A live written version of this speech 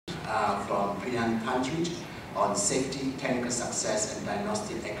European countries on safety, technical success, and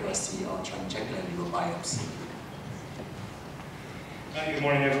diagnostic accuracy of transjugular liver biopsy. Good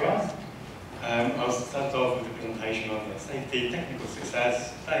morning, everyone. I'll start off with a presentation on the safety, technical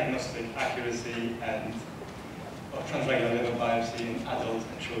success, diagnostic accuracy, and of transjugular liver biopsy in adults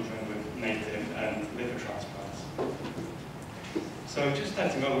and children with native and liver transplants. So just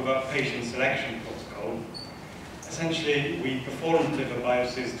starting off with our patient selection protocol, essentially we perform liver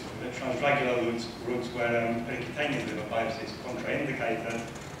biopsies to the transjugular routes where percutaneous liver biopsy is contraindicated,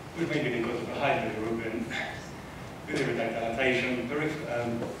 which may be because of a high bilirubin, biliary dilatation,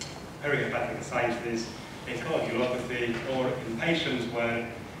 perihepatic ascites, a coagulopathy, or in patients where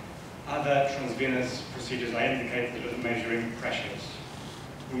other transvenous procedures are indicated as measuring pressures.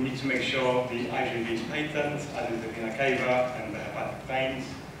 We need to make sure the IGV is patent, as is the vena cava and the hepatic veins.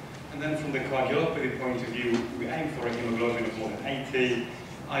 And then from the coagulopathy point of view, we aim for a hemoglobin of more than 80,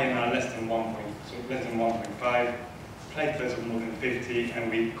 INR less than 1.5, platelets of more than 50,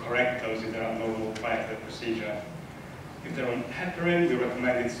 and we correct those if they are normal prior to the procedure. If they're on heparin, we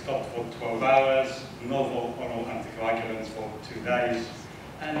recommend it stopped for 12 hours, novel oral anticoagulants for 2 days,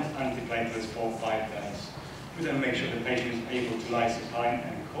 and antiplatelets for 5 days. We then make sure the patient is able to lie supine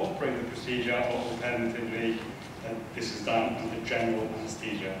and incorporate the procedure, or alternatively, this is done under general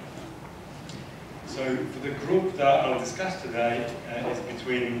anesthesia. So for the group that I'll discuss today is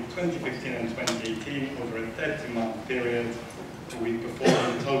between 2015 and 2018, over a 30-month period. We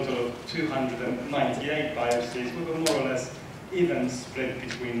performed a total of 298 biopsies with a more or less even split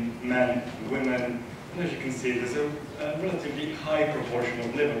between men and women. And as you can see, there's a relatively high proportion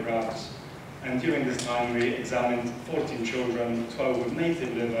of liver grafts. And during this time, we examined 14 children, 12 with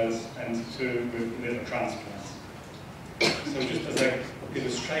native livers and 2 with liver transplants. So just as an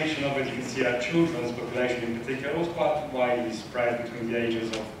illustration of it, you can see our children's population in particular was quite widely spread between the ages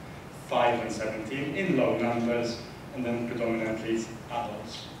of 5 and 17 in low numbers, and then predominantly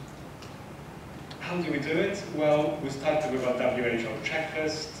adults. How do we do it? Well, we started with our WHO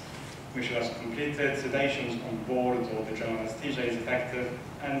checklist, make sure that's completed, sedation's on board or the general anesthesia is effective,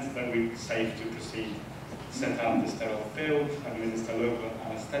 and then we're safe to proceed. Set up the sterile field, administer local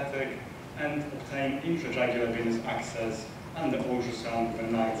anesthetic, and obtain intrajugular venous access and the ultrasound with a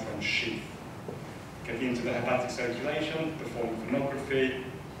nitron sheath. Get into the hepatic circulation, perform phonography.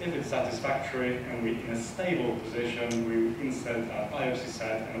 If it's satisfactory and we're in a stable position, we insert our biopsy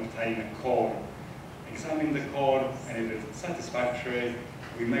set and obtain a cord. Examine the cord, and if it's satisfactory,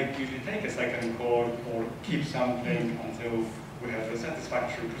 we may usually take a second cord or keep sampling until we have a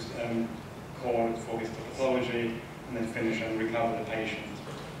satisfactory cord for histopathology, and then finish and recover the patient.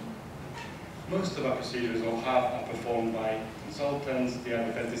 Most of our procedures, or half, are performed by consultants, the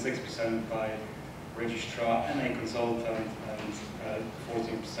other 36% by registrar and a consultant, and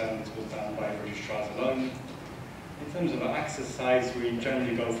 14% was done by registrars alone. In terms of our access sites, we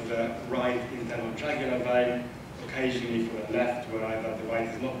generally go for the right internal jugular vein, occasionally for the left, where either the right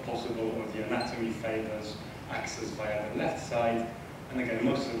is not possible or the anatomy favors access via the left side. And again,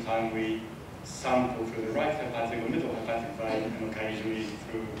 most of the time we sample through the right hepatic or middle hepatic vein, and occasionally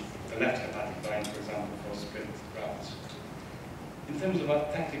through the left hepatic vein, for example, for split grafts. In terms of our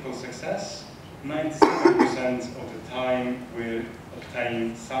technical success, 97% of the time we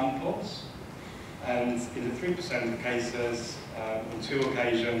obtain samples, and in the 3% of cases, on 2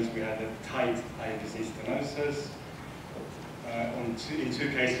 occasions we had a tight IVC stenosis. In 2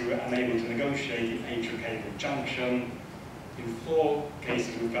 cases we were unable to negotiate the atrial cable junction. In 4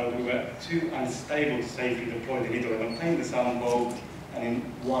 cases we felt we were too unstable to safely deploy the needle and obtain the sample, and in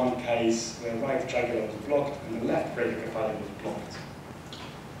 1 case the right jugular was blocked and the left brachiocephalic was blocked.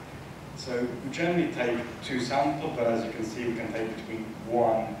 So we generally take 2 samples, but as you can see, we can take between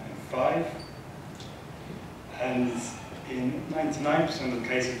 1 and 5. And in 99% of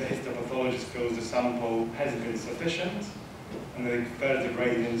cases, the histopathologist feels the sample has been sufficient, and they further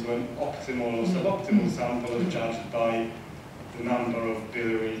grade into an optimal or suboptimal sample as judged by the number of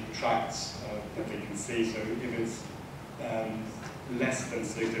biliary tracts that they can see. So if it's less than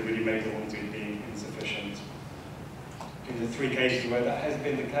 6, they really may go on to it being insufficient. In the 3 cases where that has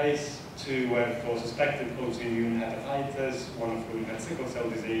been the case, 2 were for suspected autoimmune hepatitis, 1 of whom had sickle cell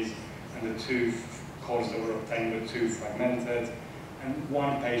disease, and the 2 cords that were obtained were too fragmented. And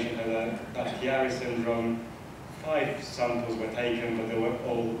 1 patient had a Chiari syndrome. 5 samples were taken, but they were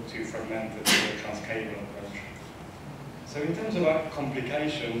all too fragmented for a transcabral approach. So in terms of our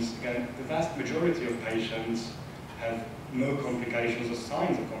complications, again, the vast majority of patients have no complications or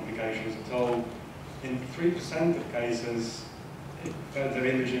signs of complications at all. In 3% of cases, further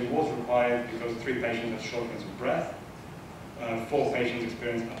imaging was required because 3 patients had shortness of breath. 4 patients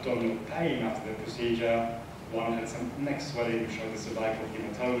experienced abdominal pain after the procedure. 1 had some neck swelling, which showed a cervical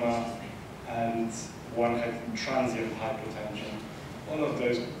hematoma, and 1 had transient hypotension. All of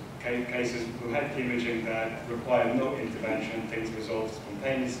those cases who had imaging that required no intervention, things resolved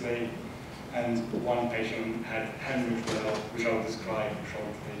spontaneously, and 1 patient had hemorrhage, which I'll describe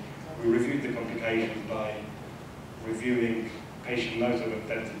shortly. We reviewed the complications by reviewing patient notes over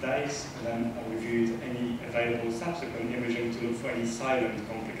 30 days, and then I reviewed any available subsequent imaging to look for any silent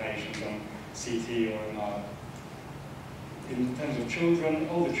complications on CT or MR. In terms of children,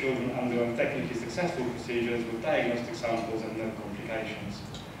 all the children underwent technically successful procedures with diagnostic samples and no complications.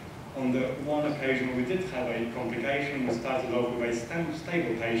 On the 1 occasion where we did have a complication, we started off with a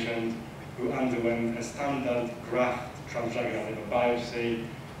stable patient who underwent a standard graft transjugular liver biopsy.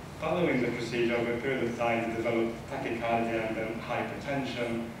 Following the procedure, over a period of time, they developed tachycardia and then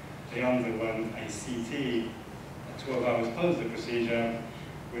hypertension. They underwent a CT 12 hours post the procedure,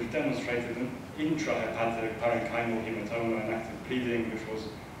 which demonstrated an intrahepatic parenchymal hematoma and active bleeding, which was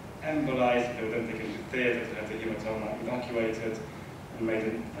embolized. They were then taken to theatre to have the hematoma evacuated and made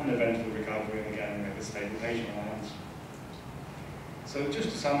an uneventful recovery, and again, we had a stable patient on our hands. So just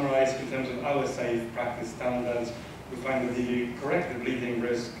to summarize, in terms of our safe practice standards, we find that if you correct the bleeding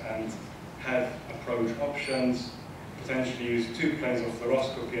risk and have approach options, potentially use 2 planes of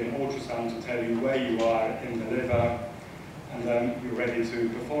fluoroscopy and ultrasound to tell you where you are in the liver, and then you're ready to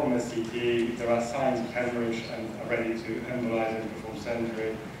perform a CT. If there are signs of hemorrhage and are ready to embolize and perform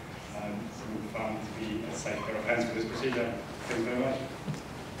surgery, we found to be a safe pair of hands for this procedure. Thank you very much.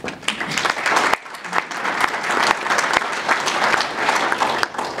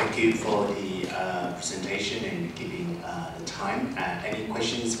 Thank you for the presentation and giving the time. Any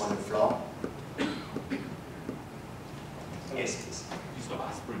questions on the floor? Yes, please. You stop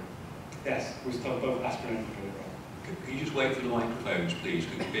aspirin? Yes, we stop both aspirin and clopidogrel. Can you just wait for the microphones, please?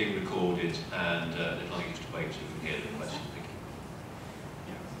 Because it's being recorded, and they'd like you to wait so we can hear the question. Thank you.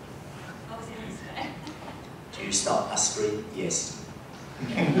 What was the answer? Do you stop aspirin? Yes.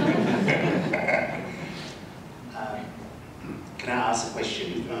 Can I ask a question?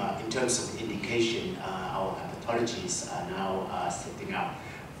 In terms of indication, our hepatologists are now setting up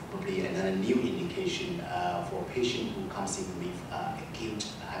probably another new indication for a patient who comes in with acute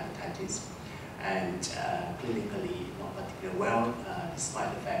hepatitis and clinically not particularly well,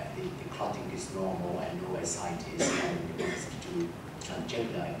 despite the fact the clotting is normal and no ascites, and it wants to do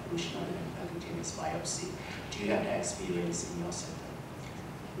transjugular inclusion other than percutaneous biopsy. Do you have that experience in your center?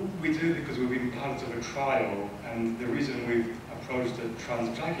 We do, because we've been part of a trial, and the reason we've approached a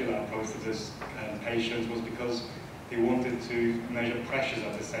transjugular approach for this patient was because they wanted to measure pressures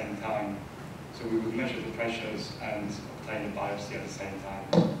at the same time. So we would measure the pressures and obtain a biopsy at the same time.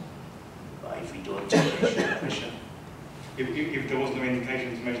 But if we don't measure the pressure? If there was no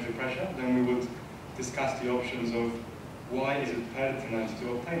indication to measure the pressure, then we would discuss the options of why is it pertinent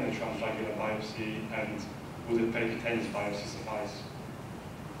to obtain a transjugular biopsy, and would a percutaneous biopsy suffice?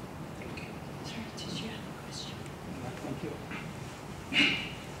 Did you have a question? Thank you.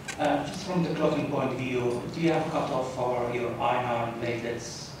 Just from the clotting point of view, do you have a cutoff for your INR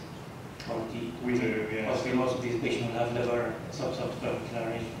platelets? Or We do, yes. Possibly most of these patients will have liver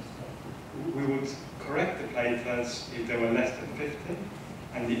subclavicular. We would correct the platelets if they were less than 50,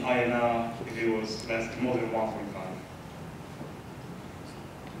 and the INR if it was more than 1.5.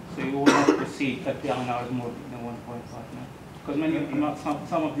 So you will not proceed that the INR is more than 1.5 now? Because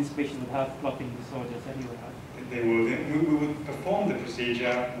some of these patients would have clotting disorders that you would have. They would. We would perform the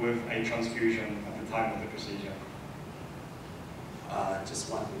procedure with a transfusion at the time of the procedure.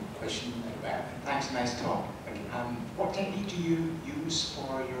 Just one question at the back. Thanks, nice talk. Thank you. What technique do you use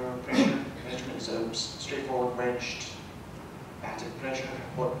for your pressure measurement? Is it straightforward wedged active pressure?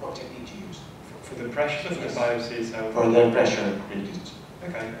 What technique do you use? For the pressure, for the biopsies? For the pressure reduced.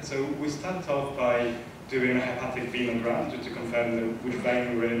 Okay, so we start off by doing a hepatic venogram just to confirm which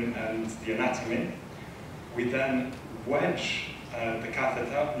vein we're in and the anatomy. We then wedge the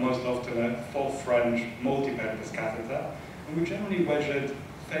catheter, most often a 4-French multi-purpose catheter, and we generally wedge it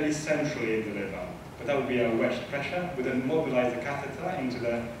fairly centrally in the liver. But that would be our wedged pressure. We then mobilize the catheter into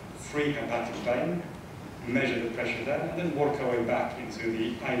the free hepatic vein, measure the pressure there, and then work our way back into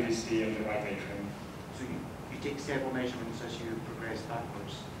the IVC and the right atrium. So you take several measurements as you progress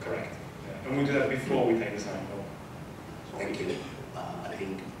backwards? Correct. Yeah. And we do that before we take the sample. Thank you. I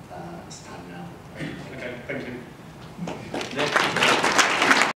think it's time now. Okay, thank you. Next.